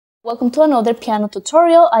Welcome to another piano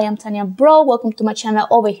tutorial. I am Tanya Bro. Welcome to my channel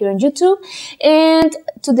over here on YouTube. And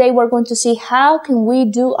today we're going to see how can we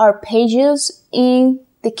do arpeggios in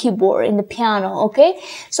the keyboard, in the piano, okay?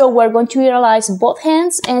 So we're going to utilize both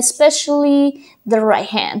hands and especially the right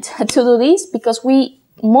hand to do this because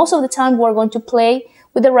most of the time we're going to play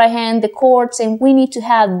with the right hand, the chords, and we need to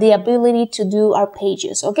have the ability to do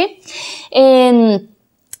arpeggios, okay? And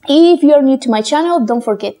if you're new to my channel, don't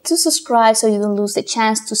forget to subscribe so you don't lose the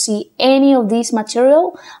chance to see any of this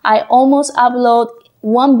material. I almost upload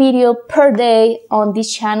one video per day on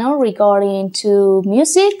this channel regarding to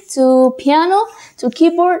music, to piano, to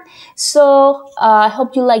keyboard. So I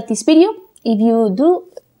hope you like this video. If you do,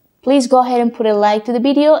 please go ahead and put a like to the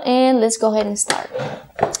video and let's go ahead and start.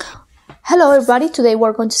 Hello everybody, today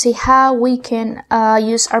we're going to see how we can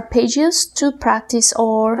use arpeggios to practice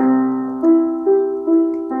our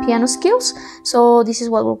piano skills. So this is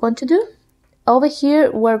what we're going to do. Over here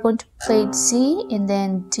we're going to play C and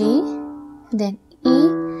then D and then E,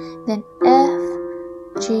 then F,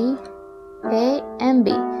 G, A and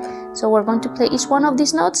B. So we're going to play each one of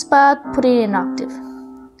these notes but put it in octave.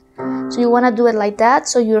 So you want to do it like that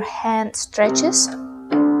so your hand stretches.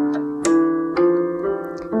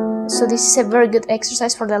 So this is a very good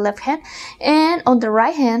exercise for the left hand. And on the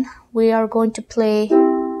right hand we are going to play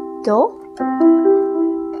Do.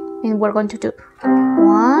 And we're going to do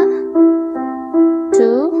 1,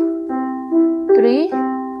 2, 3,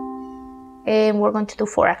 and we're going to do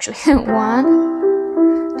 4 actually. 1,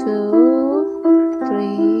 2,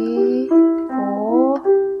 3, 4,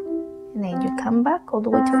 and then you come back all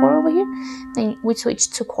the way to 4 over here. Then we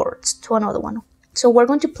switch 2 chords to another one. So we're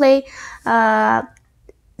going to play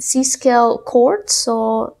C scale chords.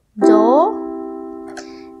 So Do,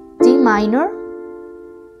 D minor,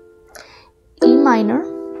 E minor,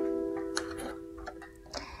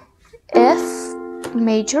 F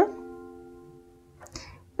major,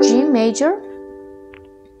 G major,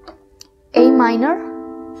 A minor,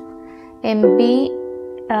 and B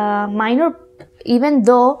minor, even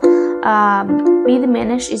though B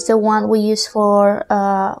diminished is the one we use for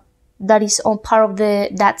that is on part of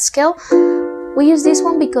that scale. We use this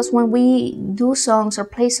one because when we do songs or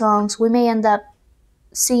play songs, we may end up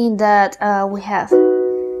seeing that we have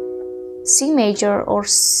C major or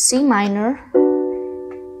C minor.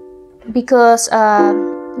 Because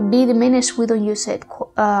B diminished, we don't use it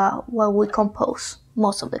while we compose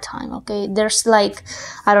most of the time, okay? There's like,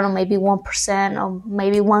 I don't know, maybe 1% or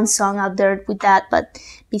maybe one song out there with that, but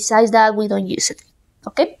besides that, we don't use it,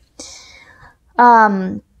 okay?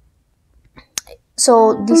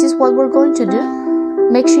 So this is what we're going to do.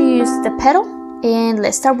 Make sure you use the pedal and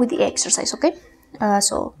let's start with the exercise, okay?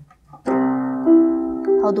 So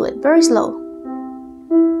I'll do it very slow.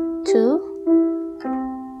 2,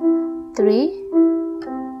 3,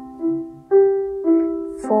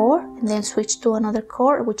 4, and then switch to another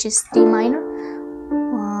chord, which is D minor.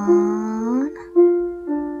 1,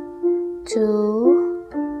 2,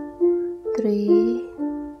 3,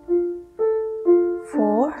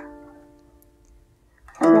 4.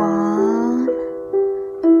 1,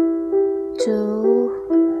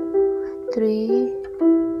 2, 3,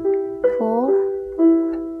 4.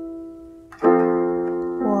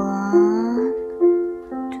 1,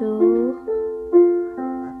 2,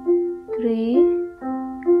 3,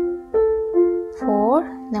 4.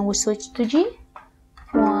 Then we switch to G.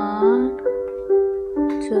 1,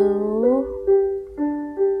 2,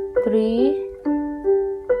 3,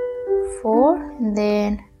 4, and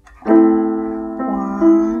then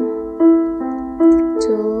 1,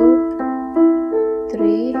 2,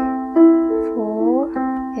 3, 4,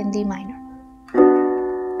 and D minor.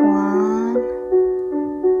 1,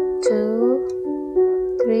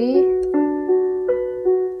 2, 3,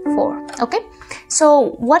 4. Okay,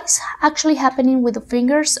 so what is actually happening with the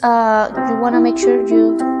fingers? You want to make sure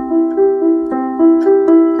you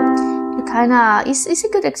kind of, it's a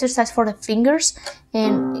good exercise for the fingers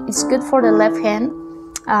and it's good for the left hand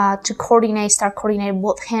to start coordinating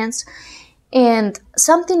both hands. And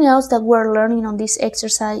something else that we're learning on this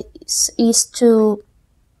exercise is to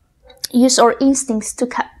use our instincts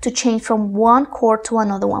to change from one chord to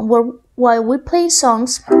another one. While we play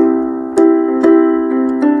songs,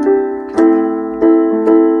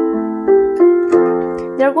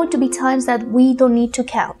 there are going to be times that we don't need to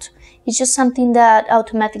count. It's just something that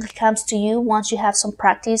automatically comes to you once you have some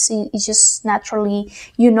practice. It's just naturally,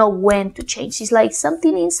 you know when to change. It's like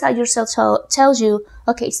something inside yourself tells you,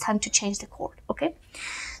 okay, it's time to change the chord, okay?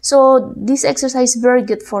 So this exercise is very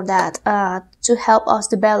good for that, to help us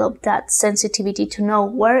develop that sensitivity to know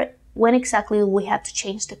where when exactly we have to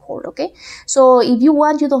change the chord, okay? So if you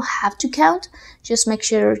want, you don't have to count. Just make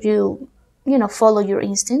sure you follow your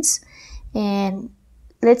instincts. And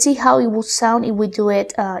let's see how it would sound if we do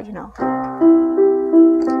it,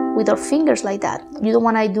 with our fingers like that. You don't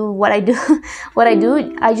want to do what I do.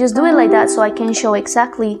 I just do it like that so I can show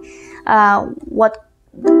exactly what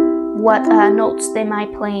notes they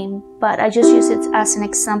might playing. But I just use it as an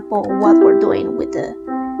example of what we're doing with the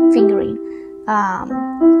fingering,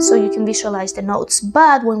 so you can visualize the notes.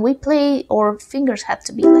 But when we play, our fingers have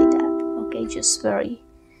to be like that, okay? Just very,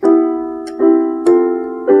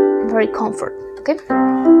 very comfort, okay?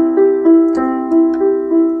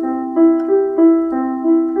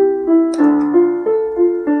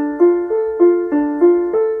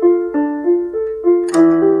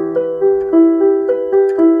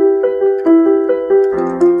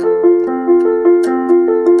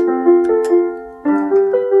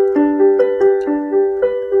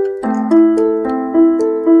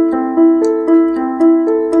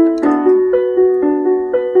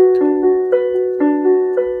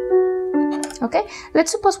 Okay,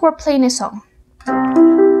 let's suppose we're playing a song.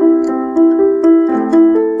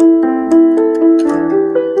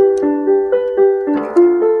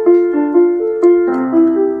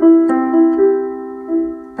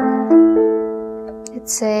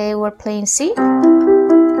 Let's say we're playing C, F,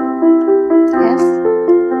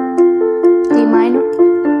 D minor,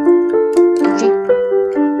 G,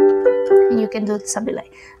 and you can do something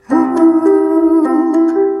like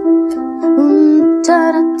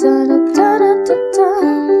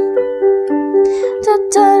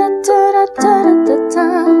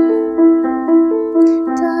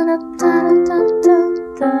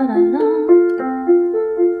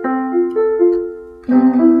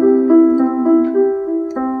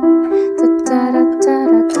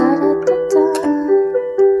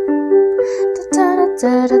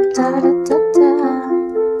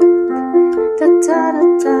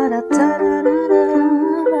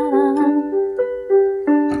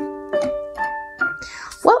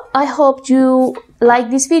Well, I hope you like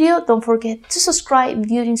this video. Don't forget to subscribe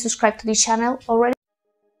if you didn't subscribe to this channel already.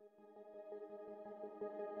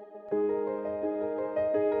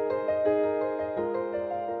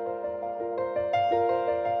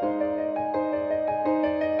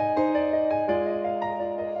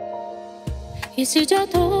 Y si ya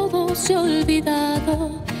todo se ha olvidado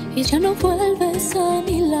y ya no vuelves a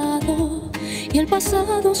mi lado y el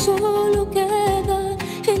pasado solo queda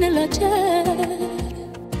en el ayer,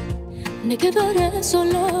 me quedaré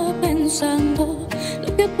sola pensando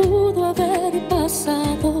lo que pudo haber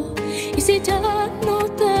pasado. Y si ya no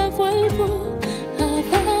te vuelvo a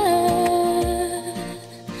ver,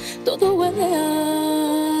 todo huele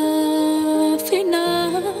a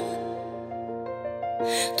final,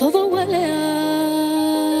 todo huele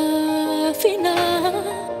a final.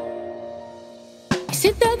 Y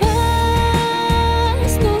si te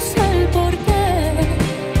vas, no sé el por qué.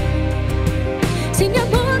 Si mi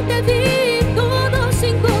amor te di todo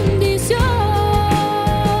sin condición.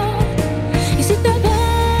 Y si te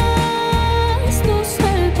vas, no sé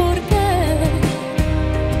el por qué.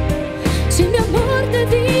 Si mi amor te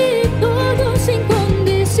di todo sin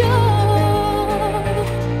condición.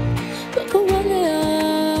 Todo huele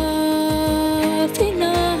a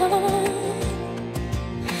final.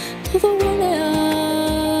 Todo huele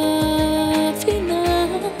a final.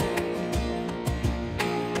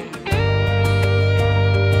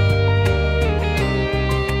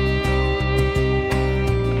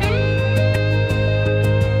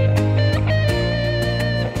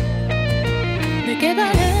 Me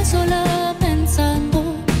quedaré sola pensando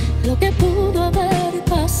lo que pudo haber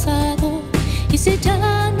pasado. Y si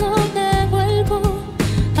ya no te vuelvo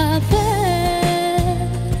a ver,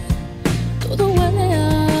 todo huele a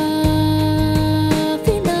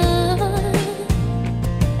final.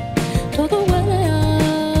 Todo huele